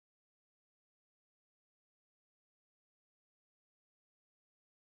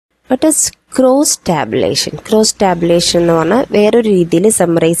What is cross tabulation? Cross tabulation എന്ന് പറഞ്ഞാൽ വേറൊരു രീതിയിൽ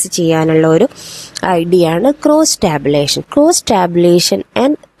സമ്മറൈസ് ചെയ്യാനുള്ള ഒരു ഐഡിയ ആണ് cross tabulation. Cross tabulation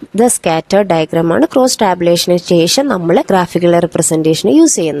and the scatter diagram ആണ് ക്രോസ് ടാബുലേഷന് ശേഷം നമ്മൾ ഗ്രാഫിക്കൽ റെപ്രസെന്റേഷൻ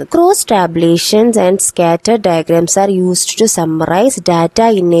യൂസ് ചെയ്യുന്നത്. Cross ടാബുലേഷൻസ് and scatter diagrams are used to summarise data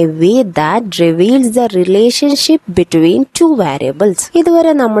in a way that reveals the relationship between two variables.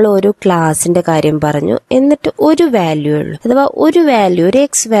 ഇതുവരെ നമ്മൾ ഒരു ക്ലാസിന്റെ കാര്യം പറഞ്ഞു, എന്നിട്ട് ഒരു വാല്യൂ ഉള്ളു, അഥവാ ഒരു വാല്യൂ, ഒരു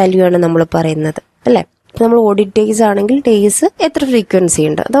എക്സ് വാല്യൂ ആണ് നമ്മൾ പറയുന്നത് അല്ലെ. നമ്മൾ ഓഡിറ്റ് ഡേയ്സ് ആണെങ്കിൽ ഡേയ്സ് എത്ര ഫ്രീക്വൻസി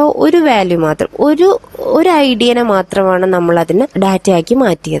ഉണ്ട്, അതോ ഒരു വാല്യൂ മാത്രം, ഒരു ഐഡിയനെ മാത്രമാണ് നമ്മൾ അതിന് ഡാറ്റ ആക്കി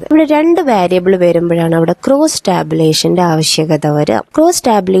മാറ്റിയത്. ഇവിടെ രണ്ട് വേരിയബിൾ വരുമ്പോഴാണ് അവിടെ ക്രോസ് ടാബുലേഷന്റെ ആവശ്യകത വരിക. Cross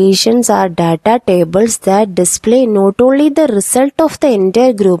ടാബുലേഷൻസ് R data tables that display not only the result of the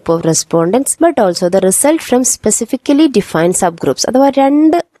entire group of respondents but also the result from specifically defined sub groups. അഥവാ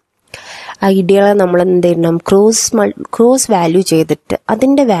രണ്ട് ഐഡിയകളെ നമ്മൾ എന്ത് ചെയ്യണം, ക്രോസ് വാല്യൂ ചെയ്തിട്ട്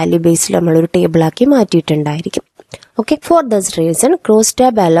അതിന്റെ വാല്യൂ ബേസിൽ നമ്മളൊരു ടേബിളാക്കി മാറ്റിയിട്ടുണ്ടായിരിക്കും. Okay, for this reason,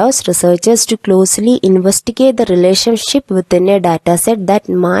 cross-tab allows researchers to closely investigate the relationship within a data set that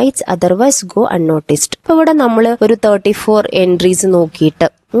might otherwise go unnoticed. അപ്പോൾ ഇവിടെ നമ്മൾ ഒരു 34 എൻട്രീസ് നോക്കിയിട്ട്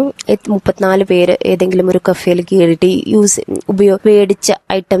 34 പേര് ഏതെങ്കിലും ഒരു കഫേയിൽ കയറിയിട്ട് മേടിച്ച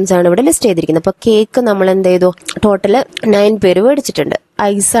ഐറ്റംസ് ആണ് ഇവിടെ ലിസ്റ്റ് ചെയ്തിരിക്കുന്നത്. അപ്പൊ കേക്ക് നമ്മൾ എന്ത് ചെയ്തു, ടോട്ടല് 9 പേര് മേടിച്ചിട്ടുണ്ട്.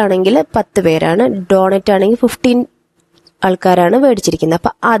 ഐസ് ആണെങ്കിൽ 10 പേരാണ്, ഡോണറ്റ് ആണെങ്കിൽ 15 ആൾക്കാരാണ് മേടിച്ചിരിക്കുന്നത്.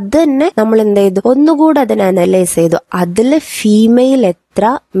 അപ്പൊ അത് തന്നെ നമ്മൾ എന്ത് ചെയ്തു, ഒന്നുകൂടെ അതിനെ അനലൈസ് ചെയ്തു. അതില് ഫീമെയിൽ എത്ര,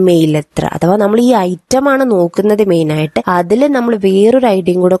 മെയിൽ എത്ര, അഥവാ നമ്മൾ ഈ ഐറ്റം ആണ് നോക്കുന്നത് മെയിൻ ആയിട്ട്. അതിൽ നമ്മൾ വേറൊരു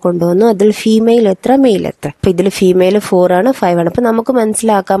ഐഡിയയും കൂടെ കൊണ്ടുവന്നു, അതിൽ ഫീമെയിൽ എത്ര, മെയിൽ എത്ര. അപ്പൊ ഇതിൽ ഫീമെയിൽ 4 ആണ്, 5 ആണ്. അപ്പൊ നമുക്ക്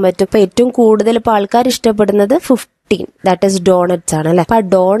മനസ്സിലാക്കാൻ പറ്റും ഇപ്പൊ ഏറ്റവും കൂടുതൽ ഇപ്പൊ ആൾക്കാർ ഇഷ്ടപ്പെടുന്നത് 15, ദാറ്റ് ഈസ് ഡോണറ്റ്സ് ആണ് അല്ലെ. അപ്പൊ ആ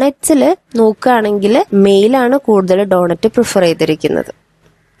ഡോണറ്റ്സിൽ നോക്കുകയാണെങ്കിൽ മെയിലാണ് കൂടുതൽ ഡോണറ്റ് പ്രിഫർ ചെയ്തിരിക്കുന്നത്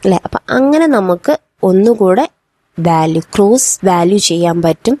അല്ലെ. അപ്പൊ അങ്ങനെ നമുക്ക് ഒന്നുകൂടെ വാല്യൂ, ക്രോസ് വാല്യൂ ചെയ്യാൻ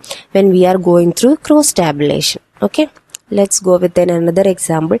പറ്റും when we are going through cross tabulation. Okay, let's go with another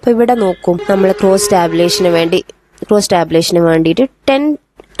example. ഇപ്പൊ ഇവിടെ നോക്കും, നമ്മൾ ക്രോസ് ടാബുലേഷന് വേണ്ടിയിട്ട് 10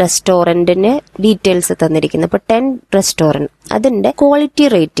 റെസ്റ്റോറന്റിന്റെ ഡീറ്റെയിൽസ് തന്നിരിക്കുന്നത്. അപ്പൊ 10 റെസ്റ്റോറന്റ്, അതിന്റെ ക്വാളിറ്റി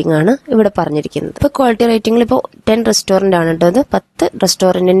റേറ്റിംഗ് ആണ് ഇവിടെ പറഞ്ഞിരിക്കുന്നത്. ഇപ്പൊ ക്വാളിറ്റി റേറ്റിംഗിൽ ഇപ്പൊ 10 റെസ്റ്റോറന്റ് ആണ് കേട്ടോ, അത് 10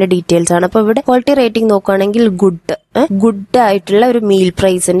 റെസ്റ്റോറന്റിന്റെ ഡീറ്റെയിൽസ് ആണ്. അപ്പൊ ഇവിടെ ക്വാളിറ്റി റേറ്റിംഗ് നോക്കുകയാണെങ്കിൽ ഗുഡ് ആയിട്ടുള്ള ഒരു മീൽ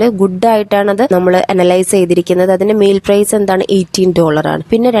പ്രൈസ് ഉണ്ട്. ഗുഡ് ആയിട്ടാണ് അത് നമ്മൾ അനലൈസ് ചെയ്തിരിക്കുന്നത്. അതിന്റെ മീൽ പ്രൈസ് എന്താണ്, $18 ആണ്.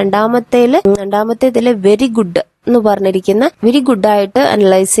 പിന്നെ രണ്ടാമത്തേതില് വെരി ഗുഡ് എന്ന് പറഞ്ഞിരിക്കുന്ന, വെരി ഗുഡ് ആയിട്ട്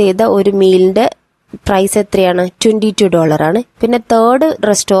അനലൈസ് ചെയ്ത ഒരു മീലിന്റെ പ്രൈസ് എത്രയാണ്, $22 ആണ്. പിന്നെ തേർഡ്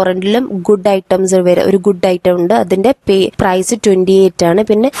റെസ്റ്റോറന്റിലും ഗുഡ് ഐറ്റംസ് വരെ ഒരു ഗുഡ് ഐറ്റം ഉണ്ട്, അതിന്റെ പ്രൈസ് 28 ആണ്.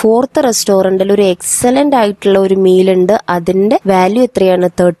 പിന്നെ ഫോർത്ത് റെസ്റ്റോറന്റിൽ ഒരു എക്സലന്റ് ആയിട്ടുള്ള ഒരു മീൽ ഉണ്ട്, അതിന്റെ വാല്യൂ എത്രയാണ്,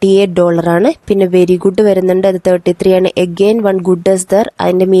 $38 ആണ്. പിന്നെ വെരി ഗുഡ് വരുന്നുണ്ട്, അത് 33 ആണ്. Again one good is there,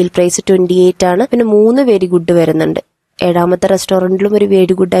 അതിന്റെ മീൽ പ്രൈസ് 28 ആണ്. പിന്നെ 3 വെരി ഗുഡ് വരുന്നുണ്ട്. 7ാമത്തെ റെസ്റ്റോറന്റിലും ഒരു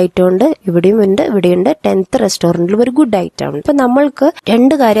വെരി ഗുഡ് ഐറ്റം ഉണ്ട്, ഇവിടെയുണ്ട്. 10th റെസ്റ്റോറന്റിലും ഒരു ഗുഡ് ഐറ്റം ഉണ്ട്. അപ്പൊ നമ്മൾക്ക്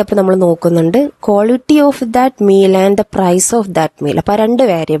രണ്ട് കാര്യം അപ്പൊ നമ്മൾ നോക്കുന്നുണ്ട്, quality of that meal and the price of that meal. അപ്പൊ 2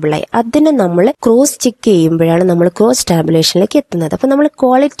 വേരിയബിളായി. അതിനെ നമ്മൾ ക്രോസ് ചെക്ക് ചെയ്യുമ്പോഴാണ് നമ്മൾ ക്രോസ് ടാബുലേഷനിലേക്ക് എത്തുന്നത്. അപ്പൊ നമ്മൾ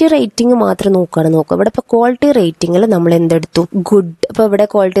ക്വാളിറ്റി റേറ്റിംഗ് മാത്രം നോക്കുക. ഇവിടെ ഇപ്പൊ ക്വാളിറ്റി റേറ്റിംഗിൽ നമ്മൾ എന്തെടുത്തു, ഗുഡ്. അപ്പൊ ഇവിടെ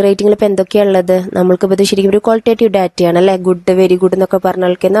ക്വാളിറ്റി റേറ്റിംഗിൽ ഇപ്പൊ എന്തൊക്കെയാണുള്ളത്, നമ്മൾക്ക് ഇപ്പൊ ശരിക്കും ഒരു ക്വാളിറ്റേറ്റീവ് ഡാറ്റയാണ് അല്ലെ. ഗുഡ്, വെരി ഗുഡ് എന്നൊക്കെ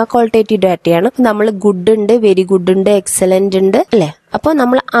പറഞ്ഞാൽ ആ ക്വാളിറ്റേറ്റീവ് ഡാറ്റയാണ്. നമ്മൾ ഗുഡ് ഉണ്ട്, വെരി ഗുഡ് ഉണ്ട്, എക്സലന്റ് ഉണ്ട് അല്ലെ. അപ്പൊ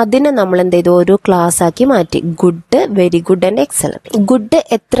നമ്മൾ എന്ത് ചെയ്തു, ഒരു ക്ലാസ് ആക്കി മാറ്റി, good, very good and excellent. Good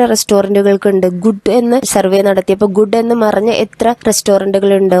എത്ര റെസ്റ്റോറന്റുകൾക്ക് ഉണ്ട്, ഗുഡ് എന്ന് സർവേ നടത്തിയപ്പോ ഗുഡ് എന്ന് പറഞ്ഞ എത്ര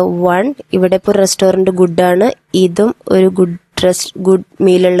റെസ്റ്റോറന്റുകൾ ഉണ്ട്, 1. ഇവിടെ ഇപ്പൊ റെസ്റ്റോറന്റ് ഗുഡ് ആണ്, ഇതും ഒരു ഗുഡ്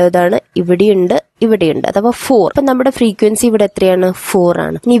മീൽ ഉള്ളതാണ്, ഇവിടെയുണ്ട്. അഥവാ 4. അപ്പൊ നമ്മുടെ ഫ്രീക്വൻസി ഇവിടെ എത്രയാണ്, 4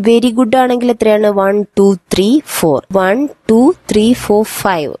 ആണ്. ഇനി വെരി ഗുഡ് ആണെങ്കിൽ എത്രയാണ്, 1 2 3 4 1 2 3 4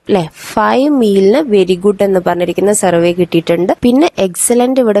 5 അല്ലെ. 5 മീലിന് വെരി ഗുഡ് എന്ന് പറഞ്ഞിരിക്കുന്ന സർവേ കിട്ടിയിട്ടുണ്ട്. പിന്നെ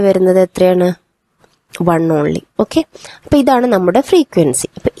എക്സലന്റ് ഇവിടെ വരുന്നത് എത്രയാണ്, 1 ഓൺലി. ഓക്കെ, അപ്പൊ ഇതാണ് നമ്മുടെ ഫ്രീക്വൻസി.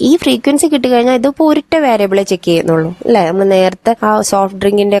 അപ്പൊ ഈ ഫ്രീക്വൻസി കിട്ടിക്കഴിഞ്ഞാൽ ഇതിപ്പോ ഒരൊറ്റ വേരിയബിളെ ചെക്ക് ചെയ്യുന്നുള്ളൂ അല്ലെ. നമ്മൾ നേരത്തെ ആ സോഫ്റ്റ്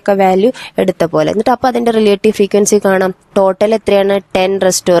ഡ്രിങ്കിന്റെ ഒക്കെ വാല്യൂ എടുത്ത പോലെ. എന്നിട്ട് അപ്പൊ അതിന്റെ റിലേറ്റീവ് ഫ്രീക്വൻസി കാണാം. ടോട്ടൽ എത്രയാണ്, 10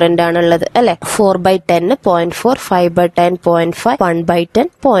 റെസ്റ്റോറന്റ് ആണുള്ളത് അല്ലെ. 4/10 0.4, 5/10 0.5, 1/10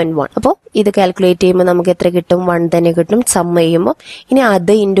 0.1. അപ്പൊ ഇത് കാൽക്കുലേറ്റ് ചെയ്യുമ്പോൾ നമുക്ക് എത്ര കിട്ടും, 1 തന്നെ കിട്ടും. സം ചെയ്യുമ്പോൾ ഇനി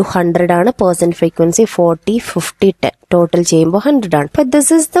അത് ഇൻറ്റു 100 ആണ് പെർസെന്റ് ഫ്രീക്വൻസി. 40 50 10 ടോട്ടൽ ചെയ്യുമ്പോൾ 100 ആണ്. അപ്പൊ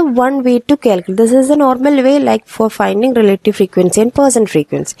this is the one way to calculate. This is A normal way like for finding relative frequency and percent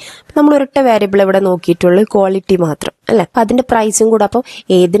frequency. നമ്മൾ ഒരൊറ്റ വേരിയബിൾ ഇവിടെ നോക്കിയിട്ടുള്ളൂ, ക്വാളിറ്റി മാത്രം അല്ലെ. അപ്പൊ അതിന്റെ പ്രൈസും കൂടെ, അപ്പം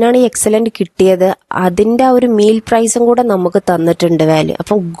ഏതിനാണ് ഈ എക്സലന്റ് കിട്ടിയത്, അതിന്റെ ആ ഒരു മീൽ പ്രൈസും കൂടെ നമുക്ക് തന്നിട്ടുണ്ട് വാല്യൂ.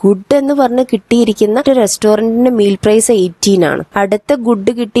 അപ്പം ഗുഡ് എന്ന് പറഞ്ഞ് കിട്ടിയിരിക്കുന്ന ഒരു റെസ്റ്റോറന്റിന്റെ മീൽ പ്രൈസ് 18 ആണ്. അടുത്ത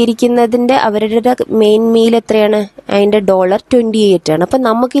ഗുഡ് കിട്ടിയിരിക്കുന്നതിന്റെ അവരുടെ മെയിൻ മീൽ എത്രയാണ്, അതിന്റെ $28 ആണ്. അപ്പൊ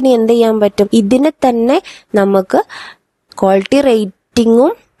നമുക്കിനി എന്ത് ചെയ്യാൻ പറ്റും, ഇതിനെ തന്നെ നമുക്ക് ക്വാളിറ്റി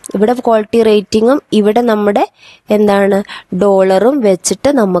റേറ്റിംഗും ഇവിടെ ക്വാളിറ്റി റേറ്റിംഗും ഇവിടെ നമ്മുടെ എന്താണ് ഡോളറും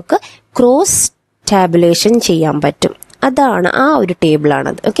വെച്ചിട്ട് നമുക്ക് ക്രോസ് ടാബുലേഷൻ ചെയ്യാൻ പറ്റും. അതാണ് ആ ഒരു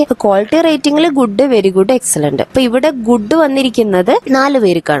ടേബിളാണത്. Okay, quality റേറ്റിംഗിൽ good, very good, excellent. അപ്പൊ ഇവിടെ ഗുഡ് വന്നിരിക്കുന്നത് 4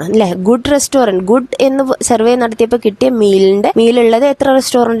 പേർക്കാണ് അല്ലെ. ഗുഡ് റെസ്റ്റോറന്റ്, ഗുഡ് എന്ന് സർവേ നടത്തിയപ്പോൾ കിട്ടിയ മീലുള്ളത് എത്ര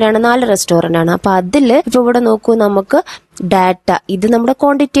റെസ്റ്റോറന്റ് ആണ്? 4 റെസ്റ്റോറന്റ് ആണ്. അപ്പൊ അതില് ഇപ്പൊ ഇവിടെ നോക്കൂ, നമുക്ക് ഡാറ്റ, ഇത് നമ്മുടെ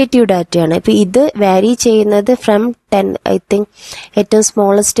ക്വാണ്ടിറ്റേറ്റീവ് ഡാറ്റയാണ്. ഇപ്പൊ ഇത് വാരി ചെയ്യുന്നത് ഫ്രം 10, ഐ തിങ്ക് ഏറ്റവും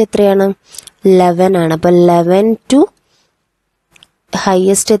സ്മോളസ്റ്റ് എത്രയാണ്? 11 ആണ്. അപ്പൊ 11 ടു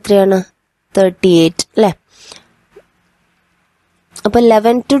ഹയസ്റ്റ് എത്രയാണ്? 38 അല്ലെ. അപ്പൊ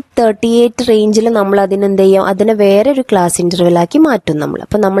 11 to 38 റേഞ്ചിൽ നമ്മൾ അതിനെന്ത് ചെയ്യും? അതിനെ വേറൊരു ക്ലാസ് ഇന്റർവെൽ ആക്കി മാറ്റും നമ്മൾ.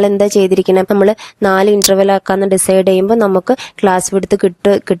 അപ്പൊ നമ്മൾ എന്താ ചെയ്തിരിക്കുന്നത്? നമ്മൾ 4 ഇന്റർവെൽ ആക്കാന്ന് ഡിസൈഡ് ചെയ്യുമ്പോൾ നമുക്ക് ക്ലാസ്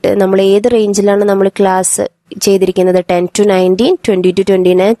വിടുത്ത് നമ്മൾ ഏത് റേഞ്ചിലാണ് നമ്മൾ ക്ലാസ് ചെയ്തിരിക്കുന്നത്? 10 to 19, 20 to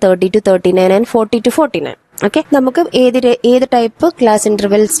 29, 30 to 39 and 40 to 49. Okay, നമുക്ക് ഏത് ടൈപ്പ് ക്ലാസ്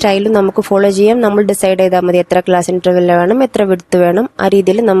ഇന്റർവെൽ സ്റ്റൈലും നമുക്ക് ഫോളോ ചെയ്യാം. നമ്മൾ ഡിസൈഡ് ചെയ്താൽ മതി എത്ര ക്ലാസ് ഇന്റർവെൽ വേണം, എത്ര വിടുത്ത് വേണം. ആ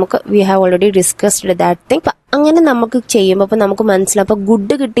രീതിയിൽ നമുക്ക് we have already discussed that thing. അങ്ങനെ നമുക്ക് ചെയ്യുമ്പോൾ അപ്പൊ നമുക്ക് മനസ്സിലാവും. അപ്പൊ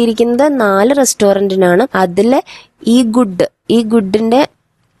ഗുഡ് കിട്ടിയിരിക്കുന്നത് 4 റെസ്റ്റോറന്റിനാണ്. അതിലെ ഈ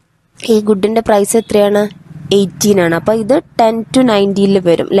ഗുഡിന്റെ പ്രൈസ് എത്രയാണ്? 18 ആണ്. അപ്പൊ ഇത് 10 to 19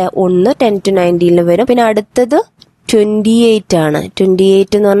 വരും അല്ലെ. ഒന്ന് 10 to 19 വരും. പിന്നെ അടുത്തത് 28 ആണ്.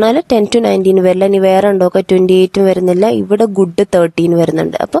 28 എന്ന് പറഞ്ഞാൽ 10 to 19 വരില്ല. ഇനി വേറെ ഉണ്ടോ? 28 വരുന്നില്ല. ഇവിടെ ഗുഡ് 13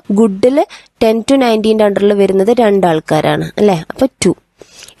 വരുന്നുണ്ട്. അപ്പൊ ഗുഡില് 10 to 19 അണ്ടറിൽ വരുന്നത് 2 ആൾക്കാരാണ് അല്ലെ. അപ്പൊ 2.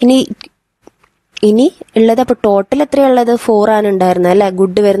 ഇനി ഉള്ളത് അപ്പൊ ടോട്ടൽ എത്രയുള്ളത്? 4 ആണ് ഉണ്ടായിരുന്നത് അല്ലെ.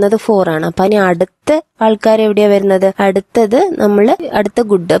 ഗുഡ് വരുന്നത് 4 ആണ്. അപ്പൊ ഇനി അടുത്ത ആൾക്കാർ എവിടെയാ വരുന്നത്? അടുത്ത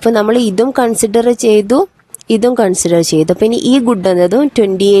ഗുഡ്. അപ്പൊ നമ്മൾ ഇതും കൺസിഡർ ചെയ്തു, ഇതും കൺസിഡർ ചെയ്തു. അപ്പൊ ഇനി ഈ ഗുഡ് എന്നതും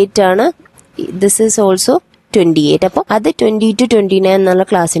 28 ആണ്. This is also 28. അപ്പൊ അത് 20 to 29 എന്നുള്ള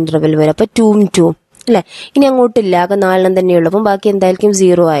ക്ലാസ് ഇന്റർവെൽ വരും. അപ്പൊ 2 അല്ലെ. ഇനി അങ്ങോട്ടില്ല, ആകെ 4 തന്നെയുള്ളൂ. അപ്പം ബാക്കി എന്തായിരിക്കും?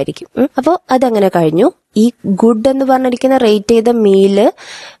 0 ആയിരിക്കും. അപ്പോൾ അതങ്ങനെ കഴിഞ്ഞു. ഈ ഗുഡ് എന്ന് പറഞ്ഞിരിക്കുന്ന റേറ്റ് ചെയ്ത മീല്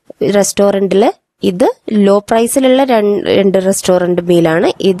റെസ്റ്റോറന്റില് ഇത് ലോ പ്രൈസിലുള്ള 2 റെസ്റ്റോറന്റ് മീലാണ്.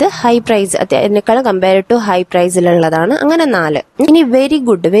 ഇത് ഹൈ പ്രൈസ്, അതിനേക്കാളും കമ്പയർ ടു ഹൈ പ്രൈസിലുള്ളതാണ്. അങ്ങനെ 4. ഇനി വെരി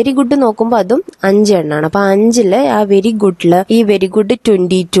ഗുഡ് നോക്കുമ്പോൾ അതും 5 എണ്ണാണ്. അപ്പൊ 5 ആ വെരി ഗുഡില് ഈ വെരി ഗുഡ്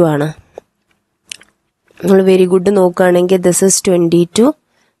 22 ആണ്. നമ്മൾ വെരി ഗുഡ് നോക്കുകയാണെങ്കിൽ this is 22,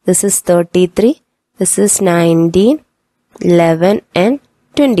 this is 33, this is 19, 11 and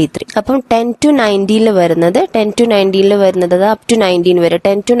 23. അപ്പം 10 to 19 വരുന്നത് അത് അപ് ടു 19 വരെ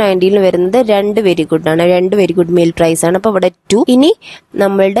 10 to 19 വരുന്നത് 2 വെരി ഗുഡ് ആണ്. 2 വെരി ഗുഡ് മീൽ പ്രൈസ് ആണ്. അപ്പൊ ഇവിടെ 2. ഇനി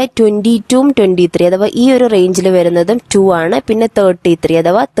നമ്മളുടെ 22 23 അഥവാ ഈ ഒരു റേഞ്ചിൽ വരുന്നതും 2 ആണ്. പിന്നെ 33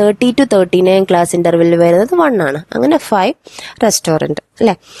 അഥവാ 30 to 39 ക്ലാസ് ഇന്റർവെല്ലിൽ വരുന്നത് 1 ആണ്. അങ്ങനെ 5 റെസ്റ്റോറന്റ്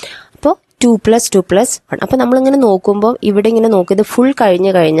അല്ലെ. അപ്പോൾ 2 + 2 + 1. അപ്പൊ നമ്മളിങ്ങനെ നോക്കുമ്പോൾ ഇവിടെ ഇങ്ങനെ നോക്കിയത് ഫുൾ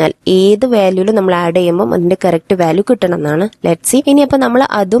കഴിഞ്ഞാൽ ഏത് വാല്യൂലും നമ്മൾ ആഡ് ചെയ്യുമ്പോൾ അതിന്റെ കറക്റ്റ് വാല്യൂ കിട്ടണം എന്നാണ്. Let see. ഇനി അപ്പൊ നമ്മൾ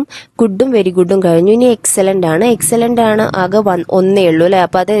അതും ഗുഡും വെരി ഗുഡും കഴിഞ്ഞു. ഇനി എക്സലന്റ് ആണ്. ആകെ 1 ഉള്ളൂ അല്ലെ.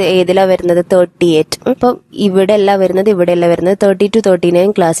 അപ്പൊ അത് ഏതിലാ വരുന്നത്? 38. അപ്പൊ ഇവിടെ അല്ല വരുന്നത് 30 to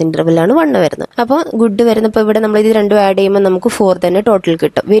 39 ക്ലാസ് ഇന്റർവെല്ലാണ് 1 വരുന്നത്. അപ്പൊ ഗുഡ് വരുന്നപ്പോ ഇവിടെ നമ്മൾ ഇത് രണ്ടും ആഡ് ചെയ്യുമ്പോൾ നമുക്ക് 4 തന്നെ ടോട്ടൽ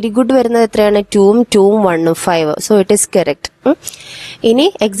കിട്ടും. വെരി ഗുഡ് വരുന്നത് എത്രയാണ്? 2ഉം 1ഉം 5. So it is correct. ഇനി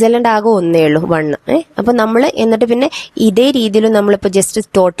എക്സലന്റ് ആകെ 1 ഉള്ളൂ, 1. അപ്പൊ നമ്മൾ എന്നിട്ട് പിന്നെ ഇതേ രീതിയിൽ നമ്മളിപ്പോ ജസ്റ്റ്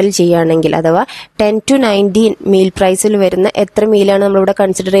ടോട്ടൽ ചെയ്യുകയാണെങ്കിൽ അഥവാ 10 to 19 മീൽ പ്രൈസിൽ വരുന്ന എത്ര മീലാണ് നമ്മളിവിടെ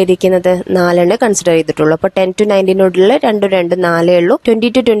കൺസിഡർ ചെയ്തിരിക്കുന്നത്? 4 കൺസിഡർ ചെയ്തിട്ടുള്ളൂ. അപ്പൊ 10 to 19 2 4 ഉള്ളൂ.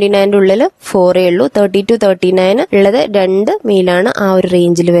 20 to 29 ഉള്ളിൽ 4 ഉള്ളൂ. 30 to 39 ഉള്ളത് 2 മീലാണ് ആ ഒരു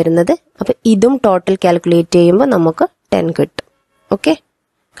റേഞ്ചിൽ വരുന്നത്. അപ്പൊ ഇതും ടോട്ടൽ കാൽക്കുലേറ്റ് ചെയ്യുമ്പോൾ നമുക്ക് 10 കിട്ടും. ഓക്കെ,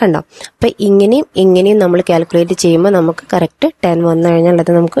 കണ്ടോ? അപ്പൊ ഇങ്ങനെയും നമ്മൾ കാൽക്കുലേറ്റ് ചെയ്യുമ്പോൾ നമുക്ക് കറക്റ്റ് 10 വന്നു കഴിഞ്ഞാൽ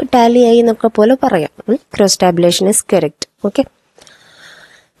അത് നമുക്ക് ടാലി ആയി എന്നൊക്കെ പോലെ പറയാം. Cross tabulation is correct. Okay,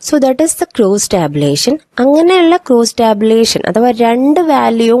 so that is the cross tabulation. അങ്ങനെയുള്ള ക്രോസ് ടാബുലേഷൻ അഥവാ 2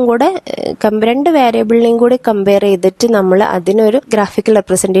 വേരിയബിളിനെയും കൂടി കമ്പയർ ചെയ്തിട്ട് നമ്മൾ അതിനൊരു ഗ്രാഫിക്കൽ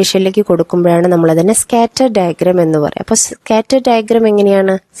റെപ്രസെന്റേഷനിലേക്ക് കൊടുക്കുമ്പോഴാണ് നമ്മൾ അതിനെ സ്കാറ്റർ ഡയഗ്രാം എന്ന് പറയാം. അപ്പൊ സ്കാറ്റർ ഡയഗ്രാം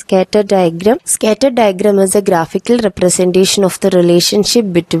എങ്ങനെയാണ്? Scatter diagram is a graphical representation of the relationship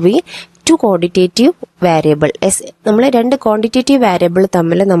between 2 quantitative variable. നമ്മൾ 2 ക്വാണ്ടിറ്റേറ്റീവ് വേരിയബിൾ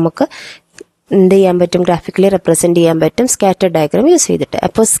തമ്മിൽ നമുക്ക് എന്ത് ചെയ്യാൻ പറ്റും? ഗ്രാഫിക്കലി റെപ്രസെന്റ് ചെയ്യാൻ പറ്റും സ്കാറ്റർഡ് ഡയഗ്രാം യൂസ് ചെയ്തിട്ട്.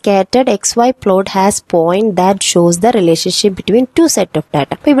 അപ്പോൾ scattered XY plot has point that shows the relationship between 2 set of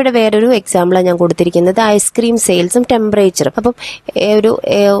data. അപ്പൊ ഇവിടെ വേറൊരു എക്സാമ്പിളാണ് ഞാൻ കൊടുത്തിരിക്കുന്നത്, ഐസ്ക്രീം സെയിൽസും ടെമ്പറേച്ചറും. അപ്പം ഒരു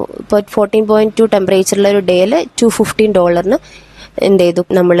 14.2 ടെമ്പറേച്ചറുള്ള ഒരു ഡേയിൽ $215 എന്ത് ചെയ്തു?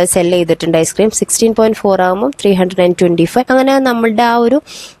 നമ്മൾ സെല് ചെയ്തിട്ടുണ്ട് ഐസ്ക്രീം. 16.4 ആകുമ്പോൾ 325. അങ്ങനെ നമ്മളുടെ ആ ഒരു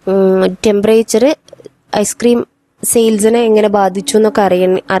ടെമ്പറേച്ചർ ഐസ്ക്രീം സെയിൽസിനെ എങ്ങനെ ബാധിച്ചു എന്നൊക്കെ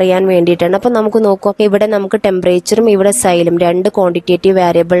അറിയാൻ വേണ്ടിയിട്ടാണ്. അപ്പൊ നമുക്ക് നോക്കാം, ഇവിടെ നമുക്ക് ടെമ്പറേച്ചറും ഇവിടെ സെയിലും രണ്ട് ക്വാണ്ടിറ്റേറ്റീവ്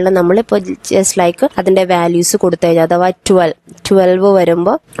വേരിയബിളിന് നമ്മളിപ്പോൾ ജസ്റ്റ് ലൈക്ക് അതിന്റെ വാല്യൂസ് കൊടുത്തു കഴിഞ്ഞാൽ, അഥവാ 12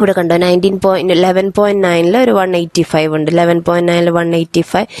 വരുമ്പോൾ ഇവിടെ കണ്ടോ 11.9 ഒരു 185 ഉണ്ട്, 11.9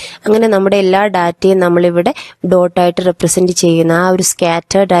 185. അങ്ങനെ നമ്മുടെ എല്ലാ ഡാറ്റയും നമ്മളിവിടെ ഡോട്ടായിട്ട് റെപ്രസെന്റ് ചെയ്യുന്ന ആ ഒരു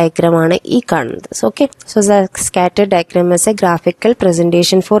സ്കാറ്റർ ഡയഗ്രാം ആണ് ഈ കാണുന്നത്. Okay, so scatter diagram is A graphical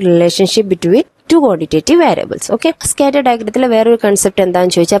presentation four relationship between two quantitative variables. Okay, scatter ഡയഗ്രത്തിലെ വേറൊരു കൺസെപ്റ്റ്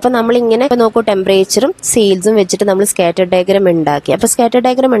എന്താണെന്ന് ചോദിച്ചാൽ, അപ്പൊ നമ്മൾ ഇങ്ങനെ നോക്കൂ, ടെമ്പറേച്ചറും സെയിൽസും വെച്ചിട്ട് നമ്മൾ സ്കാറ്റർ ഡയഗ്രാം ഉണ്ടാക്കി. അപ്പൊ സ്കാറ്റർ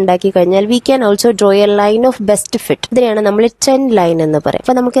ഡയഗ്രാം ഉണ്ടാക്കി കഴിഞ്ഞാൽ we can also draw A line of best fit. ഇതിനെയാണ് നമ്മൾ ട്രെൻഡ് ലൈൻ എന്ന് പറയും.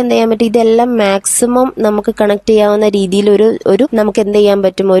 അപ്പൊ നമുക്ക് എന്ത് ചെയ്യാൻ പറ്റും, ഇതെല്ലാം മാക്സിമം നമുക്ക് കണക്ട് ചെയ്യാവുന്ന രീതിയിൽ ഒരു നമുക്ക് എന്ത് ചെയ്യാൻ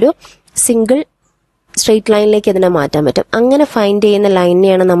പറ്റും, ഒരു സിംഗിൾ സ്ട്രെയിറ്റ് ലൈനിലേക്ക് ഇതിനെ മാറ്റാൻ പറ്റും. അങ്ങനെ ഫൈൻഡ് ചെയ്യുന്ന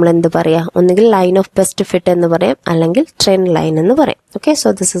ലൈനെയാണ് നമ്മൾ എന്ത് പറയാ, ഒന്നുകിൽ ലൈൻ ഓഫ് ബെസ്റ്റ് ഫിറ്റ് എന്ന് പറയാം, അല്ലെങ്കിൽ ട്രെൻഡ് ലൈൻ എന്ന് പറയാം. Okay,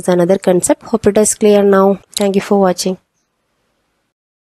 so this is another concept. Hope it is clear now. Thank you for watching.